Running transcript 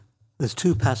There's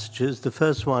two passages. The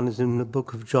first one is in the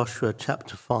book of Joshua,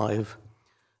 chapter 5,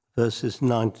 verses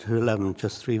 9 to 11,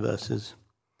 just 3 verses.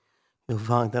 You'll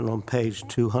find that on page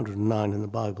 209 in the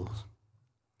Bibles.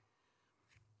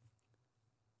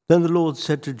 Then the Lord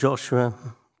said to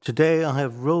Joshua, "Today I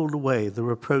have rolled away the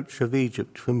reproach of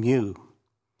Egypt from you."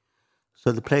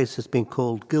 So the place has been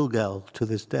called Gilgal to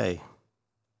this day.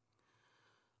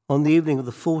 On the evening of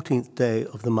the 14th day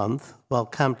of the month, while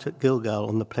camped at Gilgal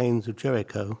on the plains of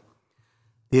Jericho,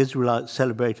 the Israelites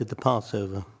celebrated the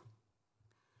Passover.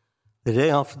 The day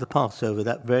after the Passover,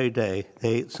 that very day,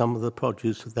 they ate some of the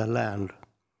produce of their land,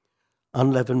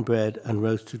 unleavened bread and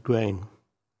roasted grain.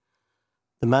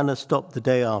 The manna stopped the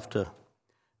day after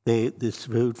they ate this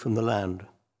food from the land.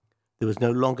 There was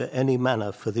no longer any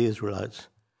manna for the Israelites,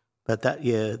 but that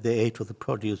year they ate of the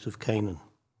produce of Canaan.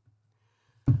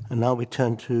 And now we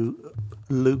turn to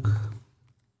Luke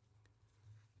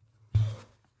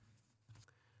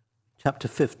chapter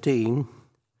 15,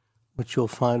 which you'll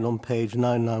find on page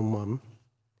 991,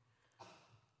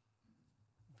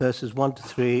 verses 1 to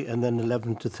 3 and then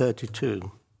 11 to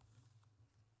 32.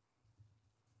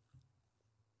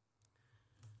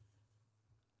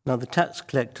 Now the tax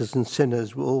collectors and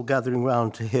sinners were all gathering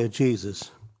round to hear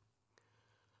Jesus.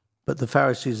 But the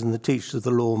Pharisees and the teachers of the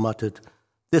law muttered,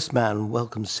 "This man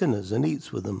welcomes sinners and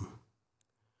eats with them."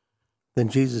 Then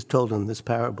Jesus told them this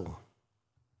parable.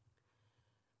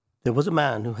 There was a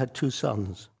man who had 2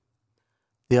 sons.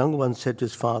 The younger one said to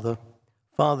his father,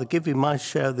 "Father, give me my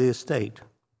share of the estate."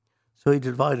 So he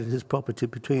divided his property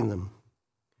between them.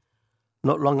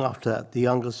 Not long after that, the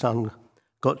younger son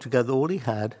got together all he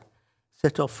had,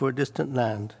 set off for a distant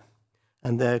land,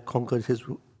 and there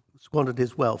squandered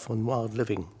his wealth on wild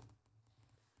living.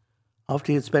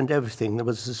 After he had spent everything, there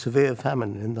was a severe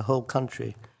famine in the whole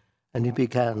country, and he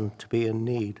began to be in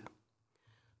need.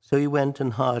 So he went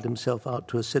and hired himself out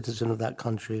to a citizen of that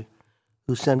country,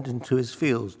 who sent him to his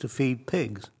fields to feed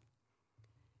pigs.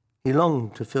 He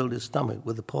longed to fill his stomach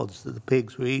with the pods that the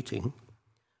pigs were eating,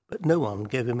 but no one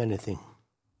gave him anything.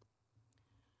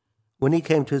 When he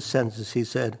came to his senses, he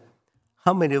said,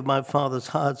 "How many of my father's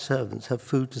hired servants have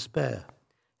food to spare?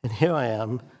 And here I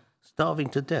am, starving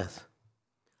to death.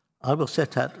 I will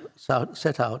set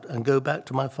out and go back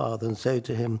to my father and say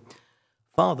to him,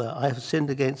 'Father, I have sinned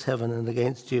against heaven and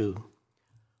against you.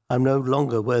 I am no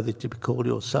longer worthy to be called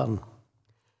your son.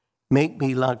 Make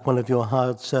me like one of your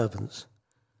hired servants.'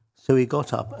 So he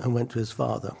got up and went to his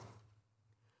father.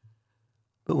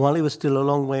 But while he was still a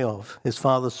long way off, his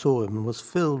father saw him and was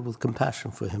filled with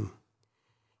compassion for him.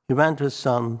 He ran to his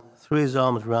son, threw his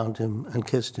arms around him, and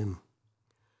kissed him.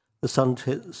 The son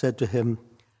said to him,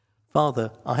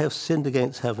 'Father, I have sinned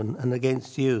against heaven and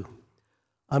against you.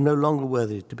 I am no longer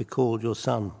worthy to be called your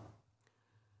son.'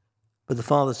 But the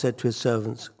father said to his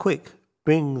servants, 'Quick,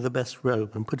 bring the best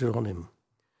robe and put it on him.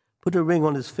 Put a ring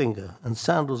on his finger and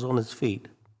sandals on his feet.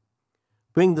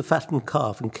 Bring the fattened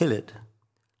calf and kill it.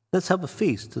 Let's have a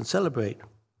feast and celebrate.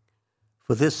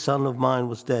 For this son of mine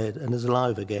was dead and is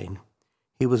alive again.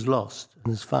 He was lost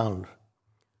and is found.'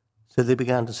 So they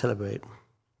began to celebrate.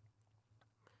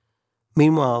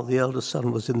 Meanwhile, the eldest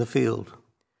son was in the field.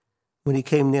 When he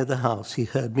came near the house, he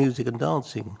heard music and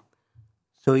dancing.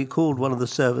 So he called one of the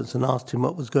servants and asked him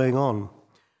what was going on.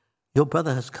 'Your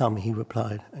brother has come,' he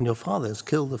replied, 'and your father has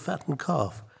killed the fattened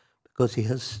calf because he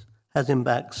has him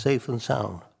back safe and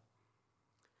sound.'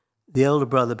 The elder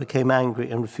brother became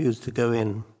angry and refused to go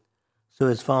in. So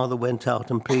his father went out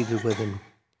and pleaded with him.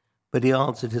 But he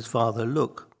answered his father,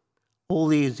 'Look, all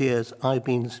these years I've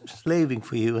been slaving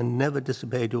for you and never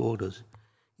disobeyed your orders.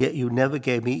 Yet you never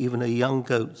gave me even a young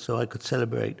goat so I could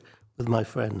celebrate with my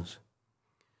friends.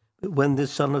 But when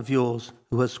this son of yours,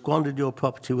 who has squandered your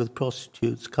property with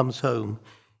prostitutes, comes home,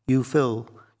 you kill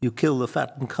the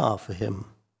fattened calf for him.'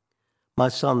 'My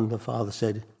son,' the father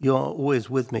said, 'you are always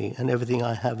with me, and everything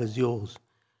I have is yours.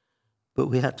 But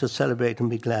we had to celebrate and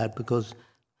be glad because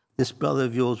this brother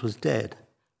of yours was dead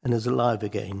and is alive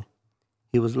again.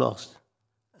 He was lost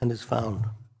and is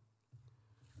found.'"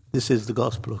 This is the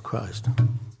gospel of Christ.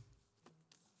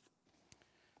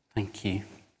 Thank you.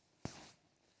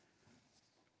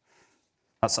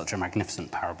 That's such a magnificent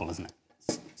parable, isn't it?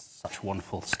 It's such a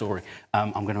wonderful story.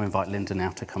 I'm going to invite Linda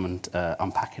now to come and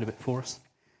unpack it a bit for us.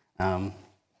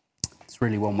 It's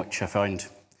really one which I find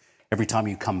every time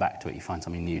you come back to it, you find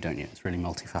something new, don't you? It's really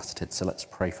multifaceted. So let's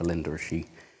pray for Linda as she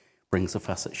brings the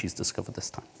facet she's discovered this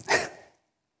time.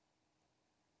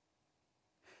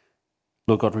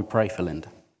 Lord God, we pray for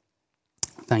Linda.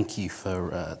 Thank you for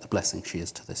the blessing she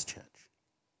is to this church.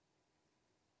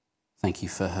 Thank you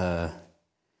for her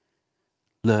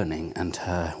learning and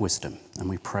her wisdom. And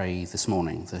we pray this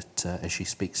morning that as she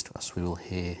speaks to us, we will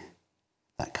hear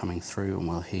that coming through and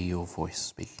we'll hear your voice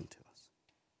speaking to us.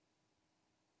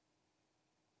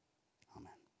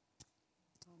 Amen.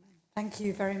 Thank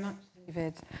you very much,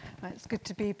 David. It's good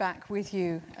to be back with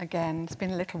you again. It's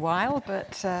been a little while,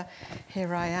 but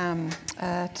here I am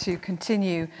to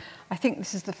continue. I think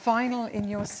this is the final in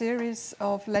your series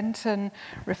of Lenten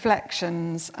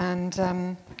reflections,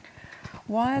 and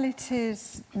while it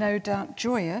is no doubt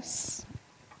joyous,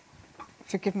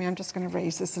 forgive me, I'm just going to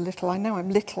raise this a little. I know I'm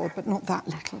little, but not that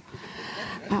little.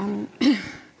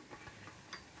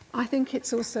 I think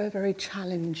it's also a very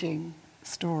challenging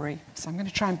story, so I'm going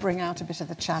to try and bring out a bit of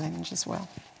the challenge as well.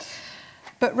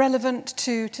 But relevant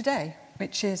to today,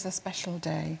 which is a special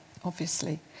day,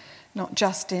 obviously, not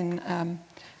just in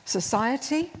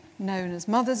society, known as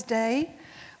Mother's Day,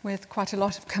 with quite a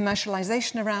lot of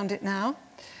commercialization around it now,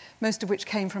 most of which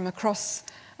came from across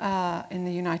in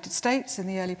the United States in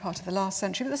the early part of the last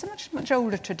century, but there's a much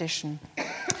older tradition.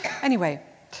 Anyway,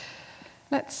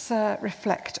 let's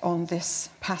reflect on this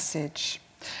passage.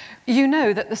 You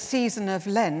know that the season of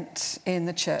Lent in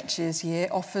the church's year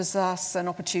offers us an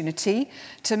opportunity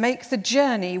to make the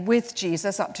journey with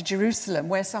Jesus up to Jerusalem,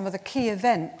 where some of the key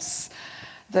events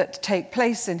that take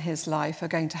place in his life are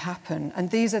going to happen. And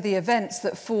these are the events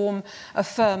that form a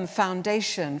firm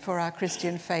foundation for our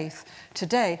Christian faith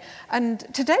today. And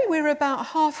today we're about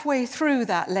halfway through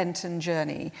that Lenten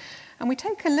journey. And we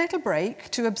take a little break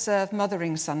to observe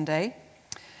Mothering Sunday,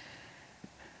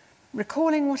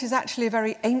 recalling what is actually a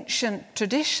very ancient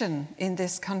tradition in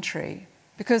this country.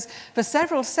 Because for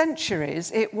several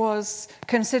centuries, it was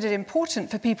considered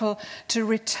important for people to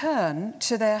return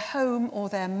to their home or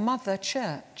their mother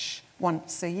church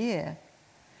once a year.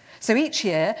 So each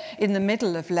year, in the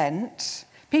middle of Lent,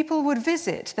 people would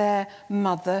visit their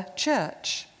mother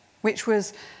church, which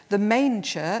was the main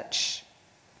church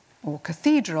or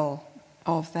cathedral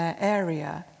of their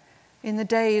area. In the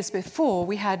days before,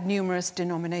 we had numerous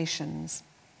denominations.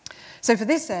 So for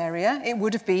this area, it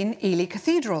would have been Ely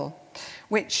Cathedral,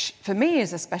 which for me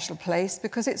is a special place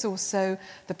because it's also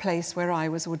the place where I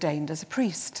was ordained as a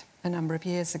priest a number of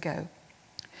years ago.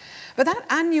 But that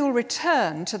annual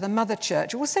return to the mother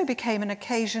church also became an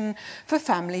occasion for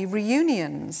family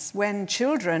reunions when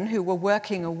children who were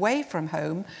working away from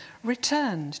home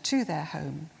returned to their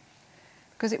home.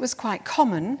 Because it was quite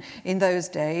common in those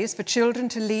days for children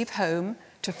to leave home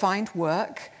to find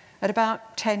work at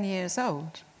about 10 years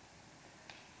old,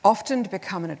 often to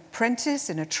become an apprentice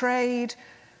in a trade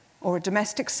or a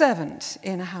domestic servant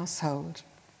in a household.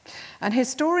 And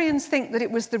historians think that it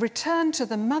was the return to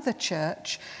the mother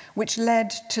church which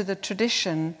led to the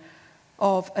tradition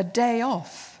of a day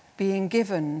off being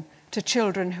given to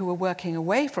children who were working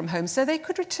away from home so they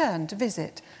could return to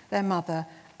visit their mother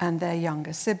and their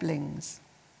younger siblings.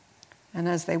 And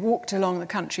as they walked along the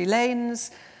country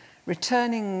lanes,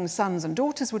 returning sons and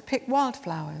daughters would pick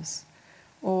wildflowers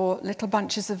or little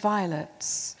bunches of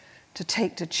violets to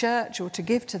take to church or to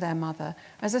give to their mother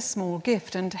as a small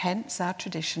gift, and hence our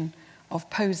tradition of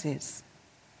posies.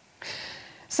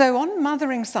 So on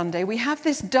Mothering Sunday, we have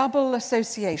this double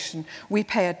association. We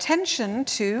pay attention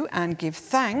to and give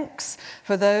thanks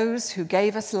for those who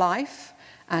gave us life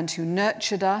and who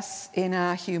nurtured us in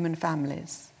our human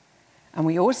families. And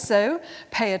we also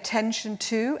pay attention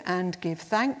to and give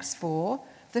thanks for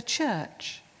the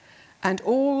church and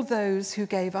all those who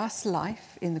gave us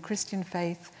life in the Christian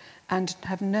faith and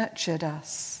have nurtured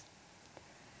us.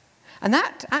 And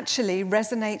that actually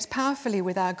resonates powerfully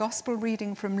with our gospel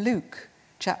reading from Luke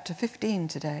chapter 15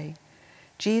 today.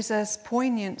 Jesus'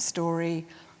 poignant story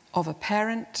of a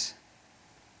parent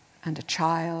and a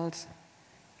child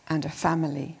and a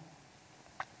family.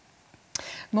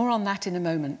 More on that in a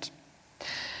moment.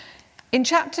 In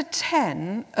chapter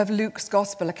 10 of Luke's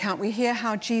Gospel account, we hear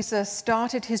how Jesus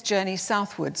started his journey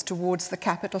southwards towards the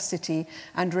capital city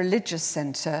and religious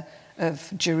centre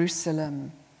of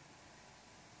Jerusalem.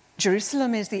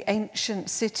 Jerusalem is the ancient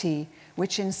city,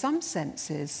 which in some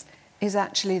senses is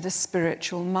actually the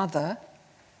spiritual mother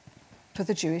for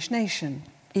the Jewish nation,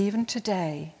 even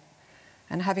today.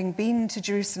 And having been to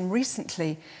Jerusalem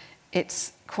recently,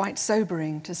 it's quite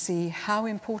sobering to see how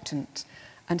important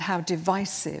and how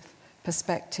divisive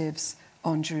perspectives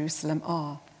on Jerusalem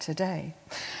are today.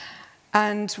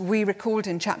 And we recalled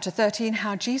in chapter 13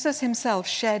 how Jesus himself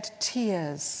shed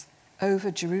tears over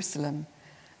Jerusalem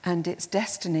and its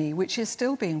destiny, which is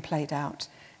still being played out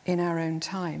in our own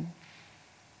time.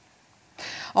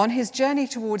 On his journey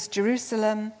towards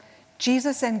Jerusalem,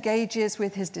 Jesus engages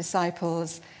with his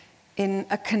disciples in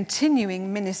a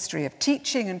continuing ministry of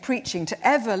teaching and preaching to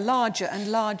ever larger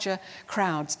and larger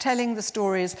crowds, telling the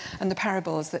stories and the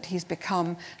parables that he's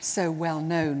become so well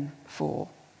known for.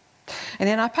 And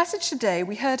in our passage today,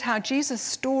 we heard how Jesus'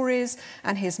 stories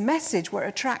and his message were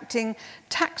attracting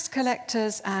tax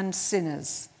collectors and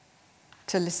sinners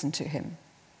to listen to him.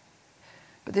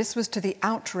 But this was to the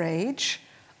outrage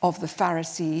of the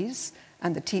Pharisees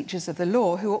and the teachers of the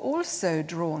law, who were also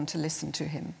drawn to listen to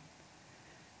him.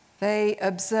 They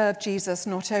observed Jesus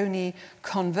not only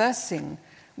conversing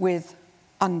with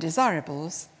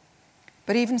undesirables,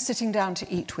 but even sitting down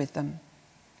to eat with them,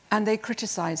 and they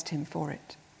criticized him for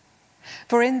it.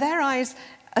 For in their eyes,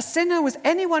 a sinner was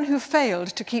anyone who failed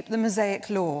to keep the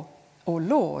Mosaic law, or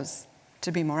laws,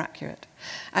 to be more accurate.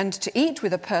 And to eat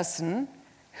with a person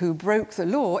who broke the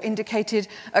law indicated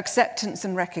acceptance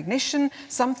and recognition,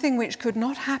 something which could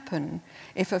not happen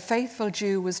if a faithful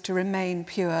Jew was to remain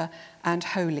pure and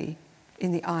holy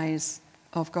in the eyes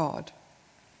of God.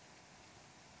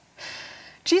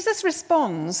 Jesus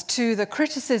responds to the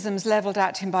criticisms levelled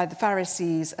at him by the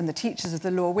Pharisees and the teachers of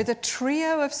the law with a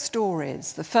trio of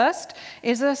stories. The first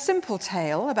is a simple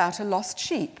tale about a lost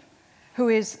sheep who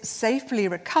is safely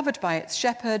recovered by its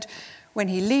shepherd when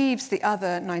he leaves the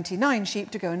other 99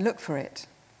 sheep to go and look for it.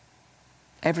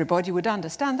 Everybody would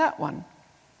understand that one.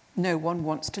 No one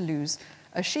wants to lose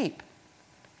a sheep.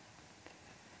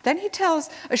 Then he tells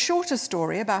a shorter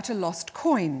story about a lost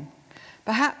coin,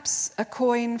 perhaps a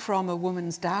coin from a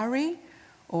woman's dowry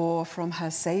or from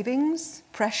her savings,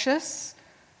 precious,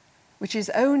 which is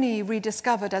only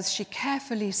rediscovered as she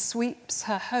carefully sweeps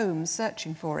her home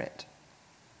searching for it.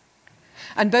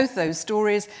 And both those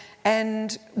stories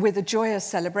end with a joyous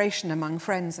celebration among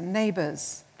friends and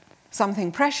neighbours.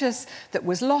 Something precious that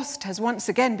was lost has once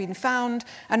again been found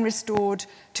and restored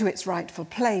to its rightful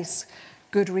place.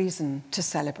 Good reason to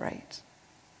celebrate.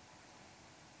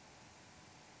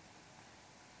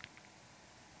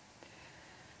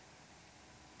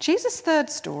 Jesus'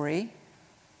 third story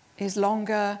is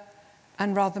longer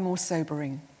and rather more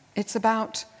sobering. It's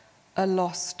about a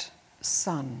lost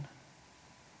son.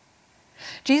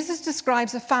 Jesus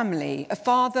describes a family, a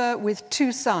father with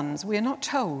two sons. We are not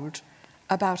told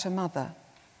about a mother.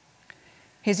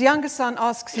 His younger son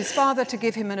asks his father to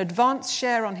give him an advance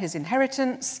share on his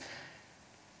inheritance.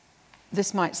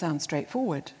 This might sound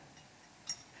straightforward,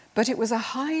 but it was a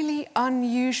highly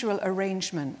unusual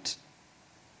arrangement.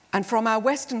 And from our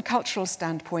Western cultural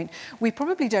standpoint, we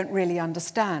probably don't really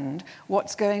understand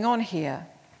what's going on here.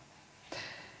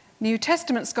 New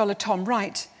Testament scholar Tom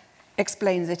Wright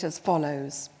explains it as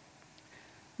follows.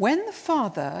 When the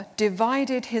father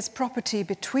divided his property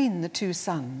between the two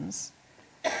sons,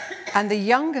 and the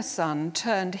younger son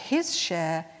turned his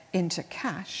share into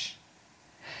cash,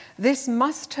 this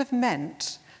must have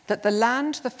meant that the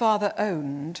land the father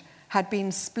owned had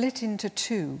been split into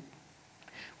two,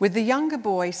 with the younger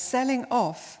boy selling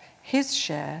off his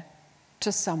share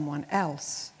to someone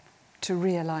else to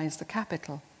realize the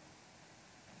capital.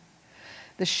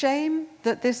 The shame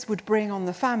that this would bring on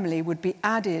the family would be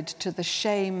added to the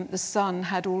shame the son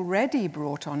had already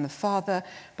brought on the father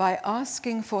by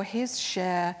asking for his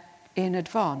share in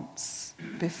advance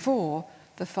before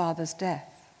the father's death.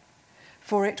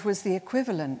 For it was the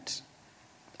equivalent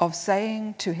of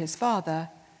saying to his father,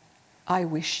 "I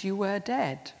wish you were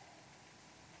dead."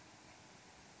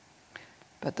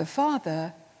 But the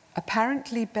father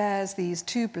apparently bears these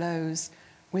two blows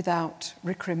without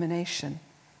recrimination.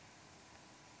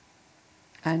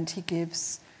 And he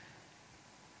gives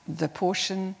the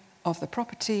portion of the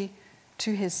property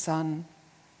to his son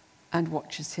and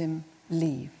watches him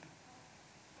leave.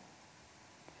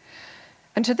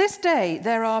 And to this day,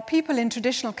 there are people in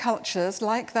traditional cultures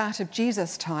like that of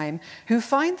Jesus' time who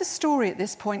find the story at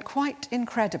this point quite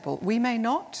incredible. We may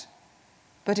not,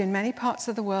 but in many parts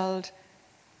of the world,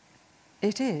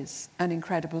 it is an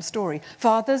incredible story.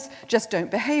 Fathers just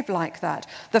don't behave like that.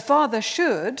 The father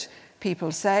should,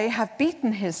 people say, have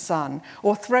beaten his son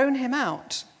or thrown him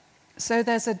out. So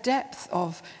there's a depth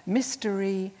of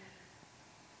mystery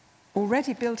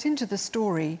already built into the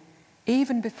story,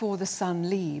 even before the son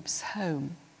leaves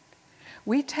home.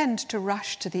 We tend to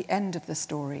rush to the end of the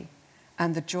story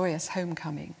and the joyous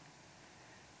homecoming.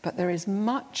 But there is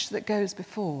much that goes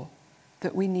before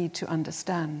that we need to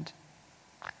understand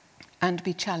and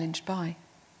be challenged by.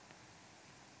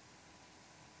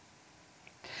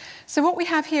 So what we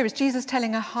have here is Jesus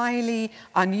telling a highly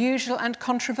unusual and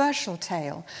controversial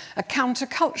tale, a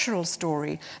countercultural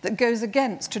story that goes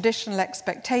against traditional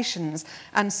expectations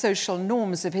and social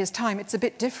norms of his time. It's a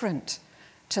bit different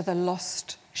to the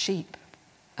lost sheep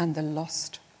and the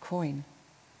lost coin.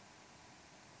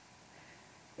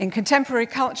 In contemporary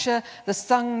culture, the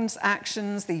son's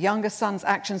actions, the younger son's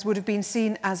actions, would have been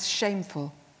seen as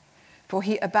shameful, for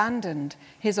he abandoned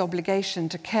his obligation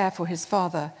to care for his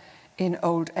father in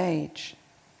old age.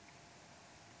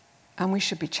 And we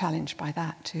should be challenged by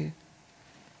that too,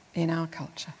 in our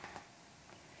culture.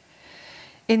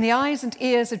 In the eyes and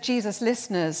ears of Jesus'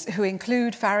 listeners, who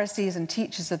include Pharisees and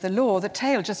teachers of the law, the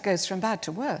tale just goes from bad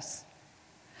to worse.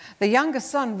 The younger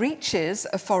son reaches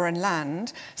a foreign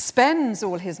land, spends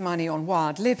all his money on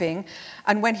wild living,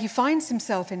 and when he finds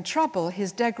himself in trouble,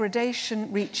 his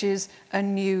degradation reaches a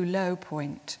new low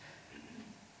point.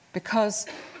 Because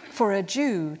for a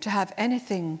Jew to have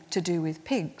anything to do with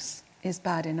pigs is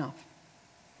bad enough.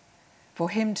 For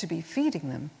him to be feeding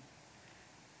them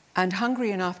and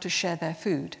hungry enough to share their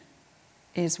food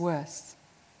is worse.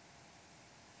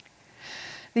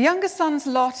 The younger son's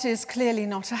lot is clearly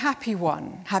not a happy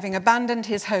one. Having abandoned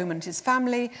his home and his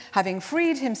family, having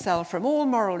freed himself from all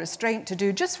moral restraint to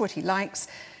do just what he likes,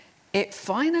 it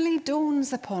finally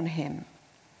dawns upon him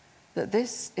that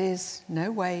this is no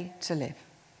way to live.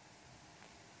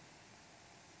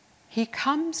 He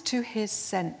comes to his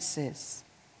senses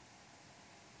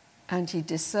and he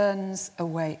discerns a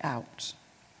way out.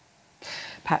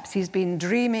 Perhaps he's been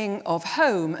dreaming of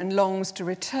home and longs to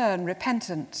return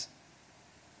repentant.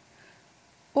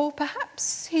 Or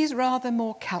perhaps he's rather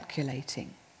more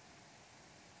calculating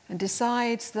and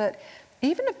decides that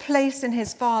even a place in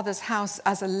his father's house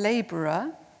as a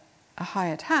labourer, a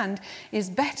hired hand, is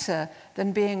better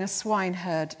than being a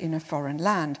swineherd in a foreign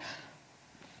land.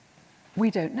 We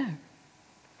don't know.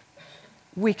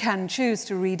 We can choose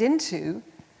to read into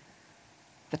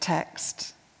the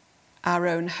text our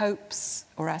own hopes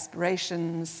or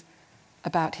aspirations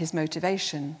about his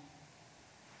motivation,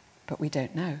 but we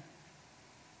don't know.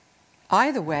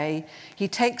 Either way, he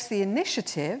takes the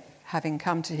initiative, having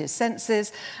come to his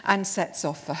senses, and sets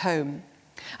off for home.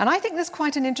 And I think there's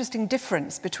quite an interesting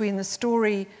difference between the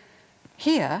story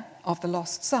here of the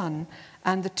lost son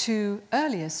and the two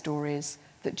earlier stories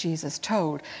that Jesus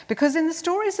told. Because in the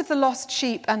stories of the lost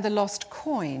sheep and the lost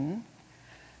coin,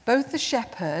 both the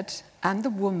shepherd and the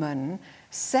woman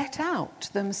set out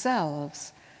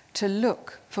themselves to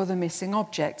look for the missing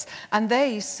objects, and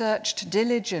they searched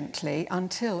diligently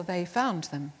until they found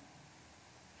them.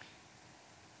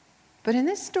 But in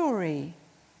this story,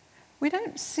 we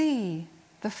don't see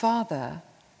the father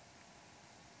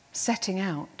setting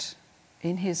out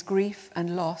in his grief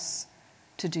and loss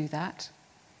to do that.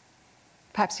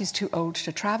 Perhaps he's too old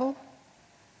to travel,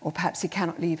 or perhaps he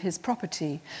cannot leave his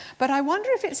property. But I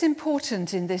wonder if it's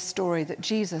important in this story that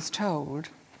Jesus told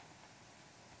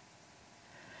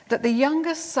that the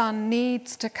younger son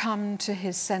needs to come to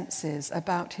his senses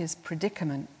about his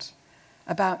predicament,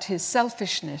 about his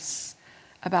selfishness,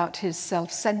 about his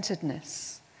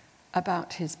self-centeredness,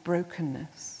 about his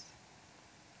brokenness.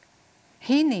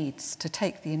 He needs to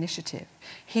take the initiative.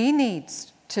 He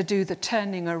needs to do the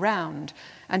turning around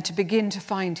and to begin to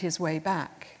find his way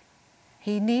back.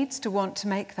 He needs to want to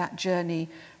make that journey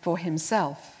for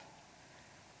himself.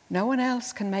 No one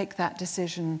else can make that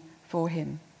decision for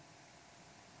him.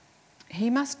 He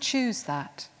must choose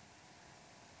that,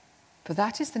 for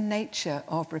that is the nature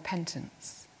of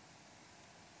repentance.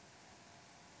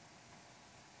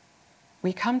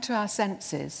 We come to our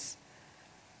senses,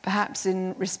 perhaps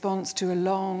in response to a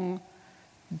long,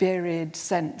 buried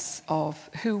sense of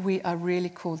who we are really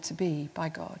called to be by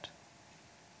God.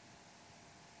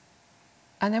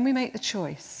 And then we make the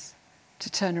choice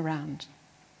to turn around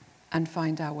and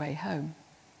find our way home.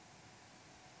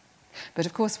 But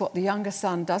of course, what the younger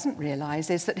son doesn't realize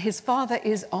is that his father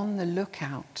is on the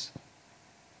lookout,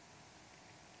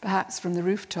 perhaps from the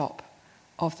rooftop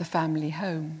of the family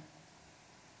home,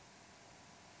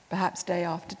 perhaps day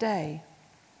after day,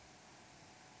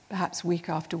 perhaps week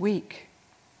after week,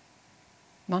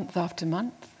 month after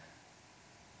month,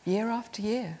 year after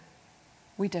year.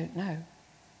 We don't know.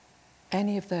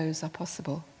 Any of those are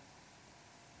possible.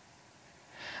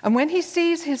 And when he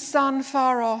sees his son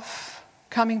far off,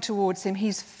 coming towards him,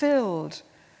 he's filled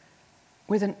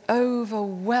with an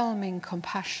overwhelming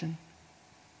compassion.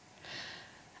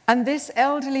 And this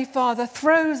elderly father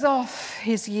throws off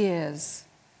his years,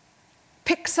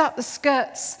 picks up the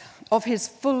skirts of his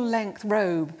full-length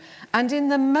robe, and in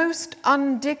the most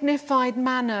undignified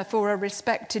manner for a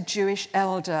respected Jewish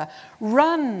elder,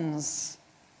 runs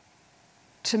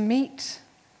to meet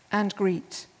and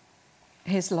greet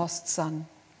his lost son.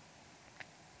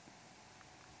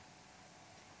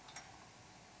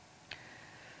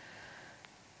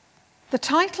 The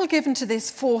title given to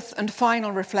this fourth and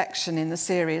final reflection in the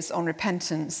series on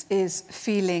repentance is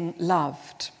Feeling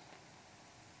Loved.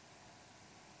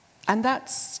 And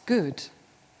that's good.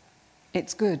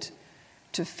 It's good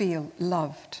to feel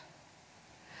loved.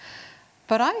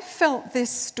 But I felt this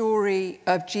story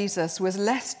of Jesus was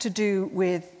less to do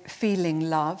with feeling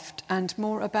loved and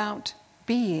more about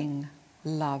being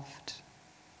loved.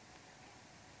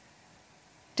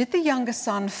 Did the younger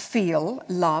son feel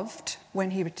loved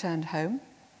when he returned home?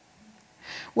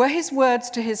 Were his words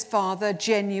to his father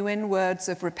genuine words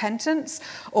of repentance,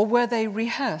 or were they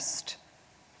rehearsed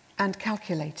and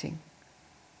calculating?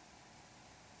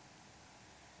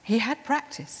 He had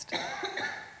practiced,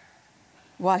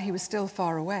 while he was still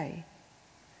far away,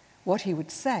 what he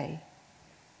would say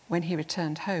when he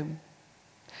returned home.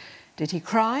 Did he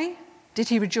cry? Did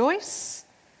he rejoice?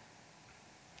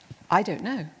 I don't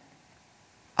know.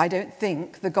 I don't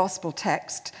think the gospel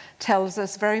text tells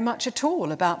us very much at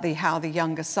all about how the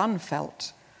younger son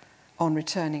felt on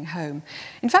returning home.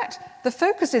 In fact, the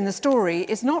focus in the story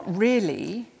is not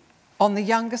really on the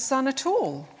younger son at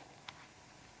all.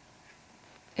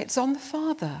 It's on the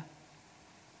father.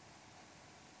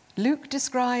 Luke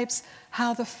describes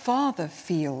how the father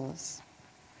feels,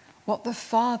 what the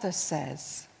father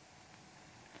says,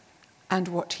 and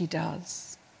what he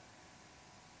does.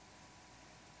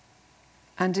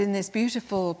 And in this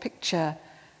beautiful picture,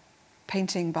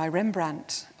 painting by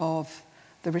Rembrandt of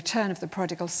the return of the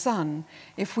prodigal son,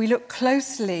 if we look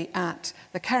closely at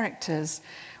the characters,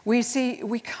 we see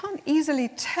we can't easily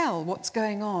tell what's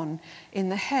going on in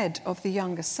the head of the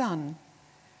younger son,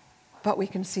 but we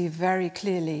can see very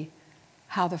clearly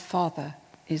how the father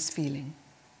is feeling.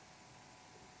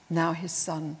 Now his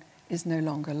son is no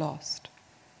longer lost.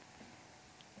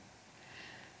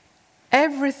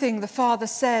 Everything the father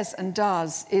says and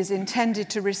does is intended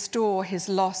to restore his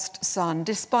lost son,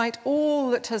 despite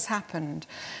all that has happened,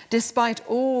 despite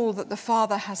all that the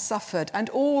father has suffered, and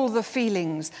all the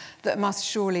feelings that must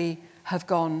surely have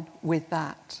gone with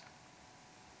that.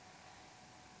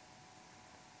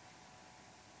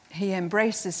 He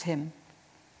embraces him,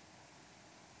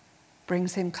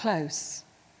 brings him close.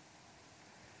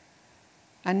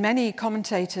 And many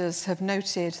commentators have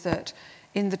noted that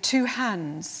in the two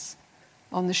hands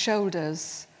on the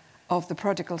shoulders of the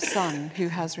prodigal son who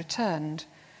has returned,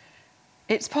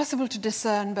 it's possible to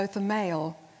discern both a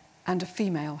male and a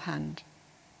female hand.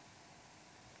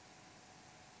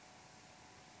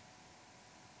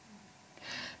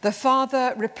 The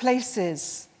father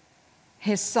replaces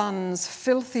his son's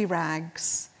filthy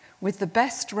rags with the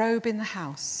best robe in the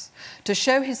house to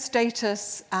show his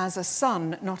status as a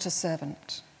son, not a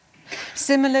servant.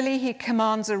 Similarly, he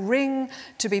commands a ring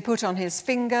to be put on his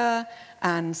finger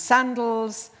and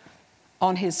sandals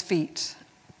on his feet.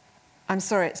 I'm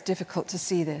sorry it's difficult to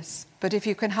see this, but if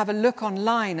you can have a look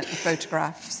online at the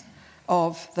photographs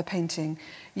of the painting,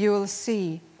 you will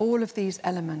see all of these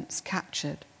elements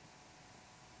captured.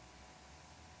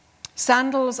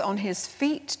 Sandals on his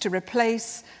feet to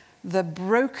replace the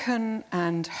broken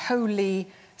and holy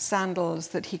sandals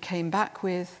that he came back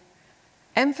with,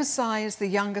 emphasize the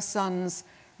younger son's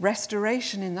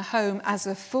restoration in the home as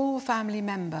a full family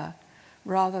member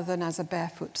rather than as a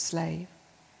barefoot slave.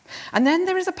 And then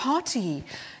there is a party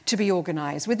to be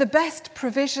organized with the best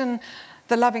provision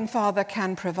the loving father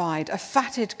can provide, a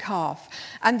fatted calf,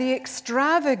 and the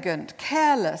extravagant,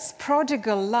 careless,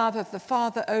 prodigal love of the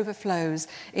father overflows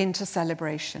into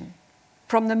celebration.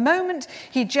 From the moment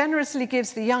he generously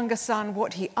gives the younger son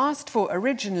what he asked for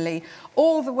originally,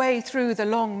 all the way through the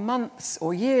long months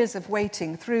or years of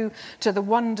waiting, through to the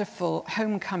wonderful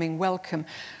homecoming welcome,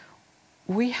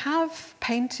 we have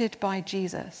painted by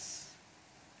Jesus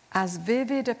as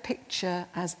vivid a picture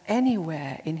as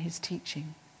anywhere in his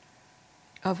teaching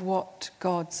of what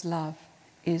God's love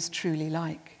is truly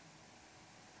like,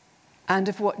 and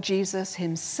of what Jesus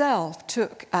himself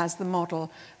took as the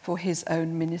model for his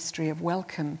own ministry of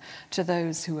welcome to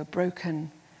those who are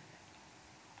broken,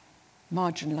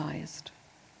 marginalized,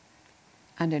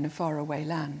 and in a faraway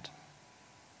land.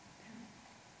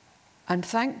 And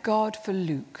thank God for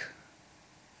Luke,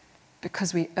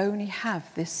 because we only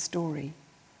have this story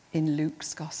in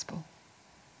Luke's gospel.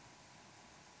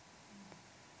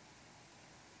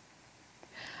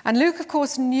 And Luke, of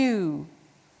course, knew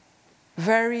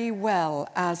very well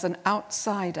as an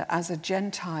outsider, as a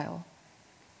Gentile,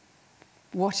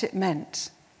 what it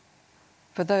meant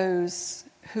for those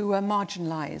who were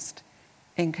marginalized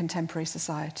in contemporary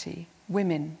society: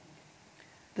 women,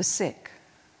 the sick,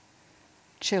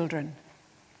 children,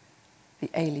 the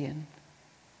alien,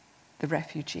 the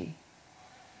refugee.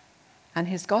 And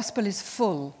his gospel is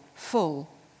full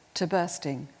to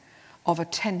bursting of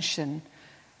attention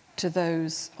to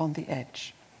those on the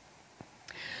edge.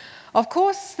 Of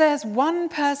course, there's one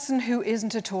person who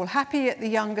isn't at all happy at the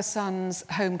younger son's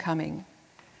homecoming.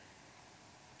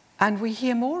 And we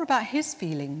hear more about his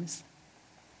feelings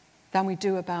than we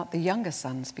do about the younger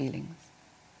son's feelings.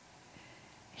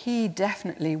 He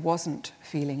definitely wasn't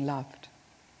feeling loved.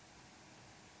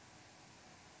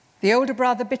 The older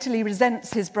brother bitterly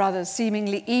resents his brother's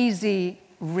seemingly easy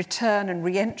return and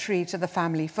re-entry to the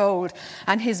family fold,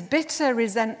 and his bitter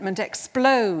resentment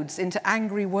explodes into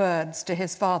angry words to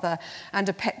his father and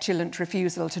a petulant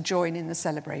refusal to join in the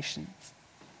celebrations.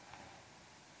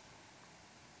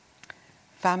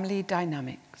 Family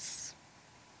dynamics.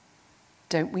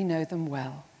 Don't we know them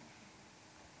well?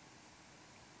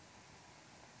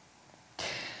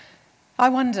 I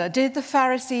wonder, did the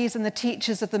Pharisees and the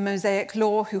teachers of the Mosaic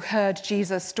law who heard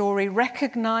Jesus' story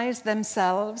recognize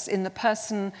themselves in the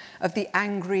person of the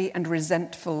angry and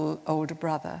resentful older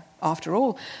brother? After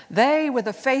all, they were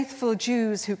the faithful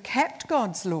Jews who kept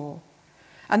God's law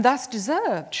and thus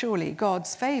deserved, surely,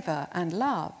 God's favor and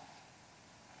love.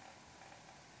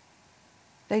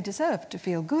 They deserved to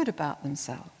feel good about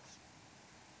themselves.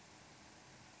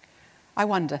 I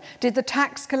wonder, did the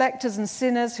tax collectors and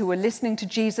sinners who were listening to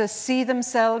Jesus see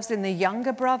themselves in the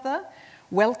younger brother,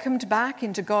 welcomed back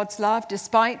into God's love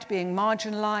despite being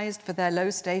marginalized for their low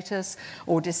status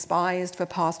or despised for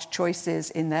past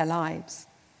choices in their lives?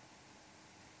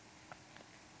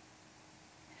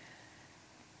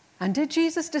 And did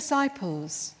Jesus'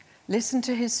 disciples listen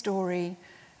to his story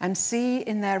and see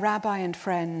in their rabbi and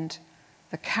friend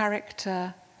the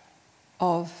character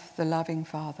of the loving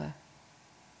Father?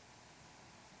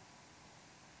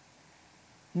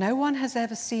 No one has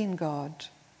ever seen God,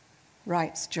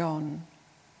 writes John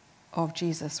of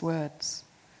Jesus' words.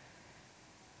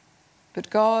 But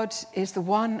God is the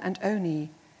one and only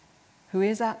who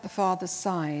is at the Father's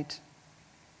side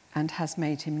and has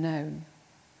made him known.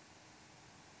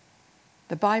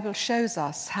 The Bible shows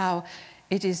us how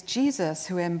it is Jesus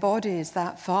who embodies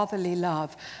that fatherly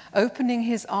love, opening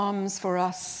his arms for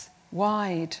us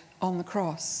wide on the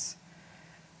cross,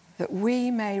 that we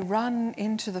may run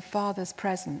into the Father's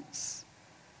presence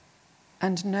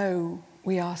and know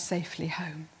we are safely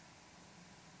home.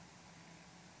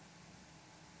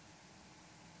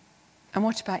 And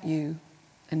what about you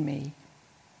and me?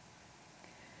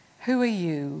 Who are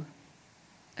you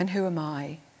and who am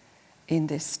I in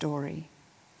this story?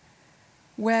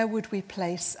 Where would we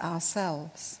place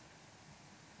ourselves?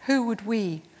 Who would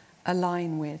we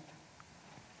align with?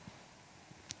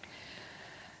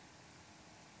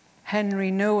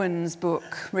 Henry Nouwen's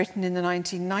book, written in the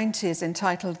 1990s,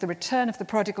 entitled The Return of the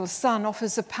Prodigal Son,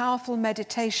 offers a powerful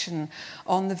meditation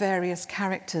on the various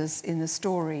characters in the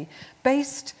story,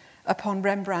 based upon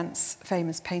Rembrandt's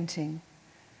famous painting.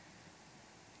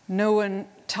 Nouwen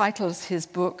titles his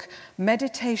book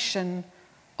Meditation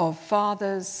of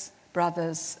Fathers,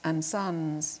 Brothers and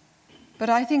Sons, but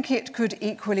I think it could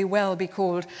equally well be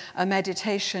called a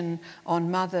meditation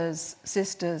on mothers,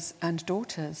 sisters and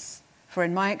daughters. For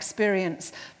in my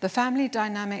experience, the family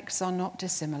dynamics are not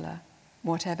dissimilar,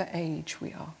 whatever age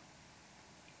we are.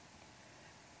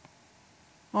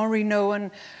 Henry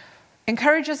Nouwen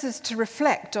encourages us to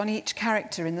reflect on each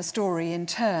character in the story in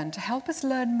turn to help us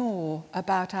learn more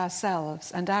about ourselves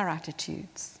and our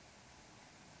attitudes.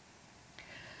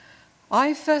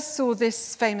 I first saw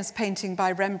this famous painting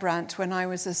by Rembrandt when I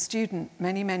was a student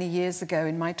many, many years ago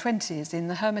in my 20s in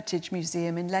the Hermitage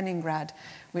Museum in Leningrad,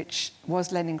 which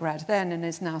was Leningrad then and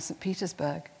is now St.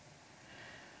 Petersburg.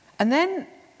 And then,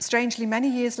 strangely, many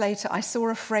years later, I saw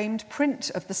a framed print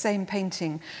of the same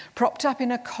painting propped up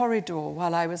in a corridor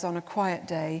while I was on a quiet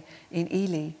day in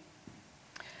Ely.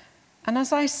 And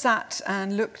as I sat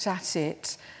and looked at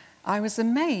it, I was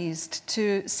amazed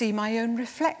to see my own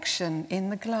reflection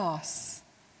in the glass.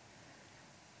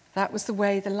 That was the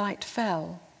way the light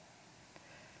fell.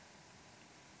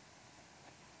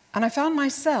 And I found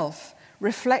myself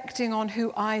reflecting on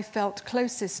who I felt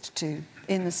closest to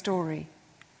in the story.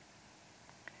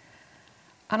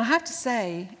 And I have to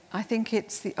say, I think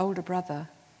it's the older brother,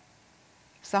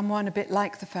 someone a bit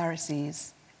like the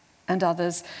Pharisees and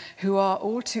others who are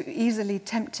all too easily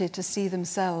tempted to see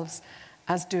themselves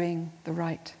as doing the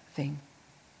right thing.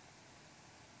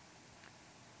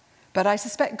 But I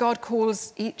suspect God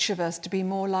calls each of us to be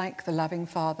more like the loving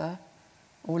father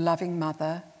or loving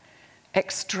mother,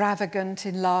 extravagant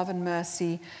in love and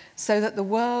mercy, so that the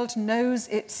world knows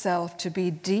itself to be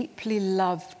deeply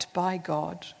loved by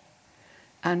God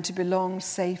and to belong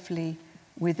safely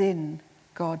within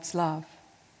God's love.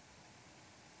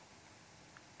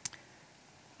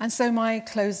 And so my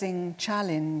closing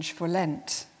challenge for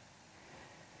Lent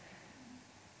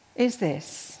is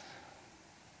this: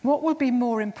 What will be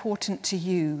more important to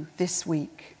you this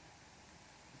week?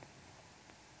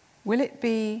 Will it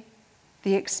be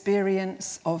the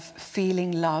experience of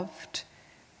feeling loved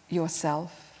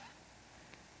yourself?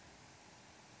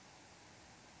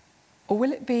 Or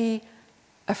will it be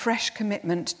a fresh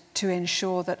commitment to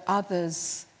ensure that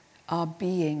others are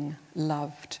being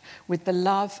loved with the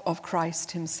love of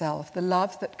Christ himself, the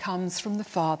love that comes from the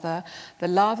Father, the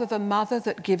love of a mother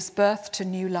that gives birth to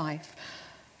new life,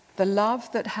 the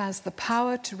love that has the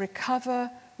power to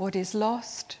recover what is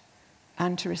lost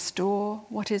and to restore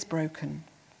what is broken,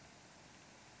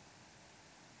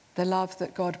 the love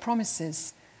that God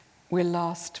promises will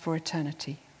last for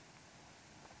eternity.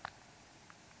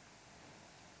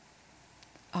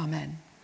 Amen.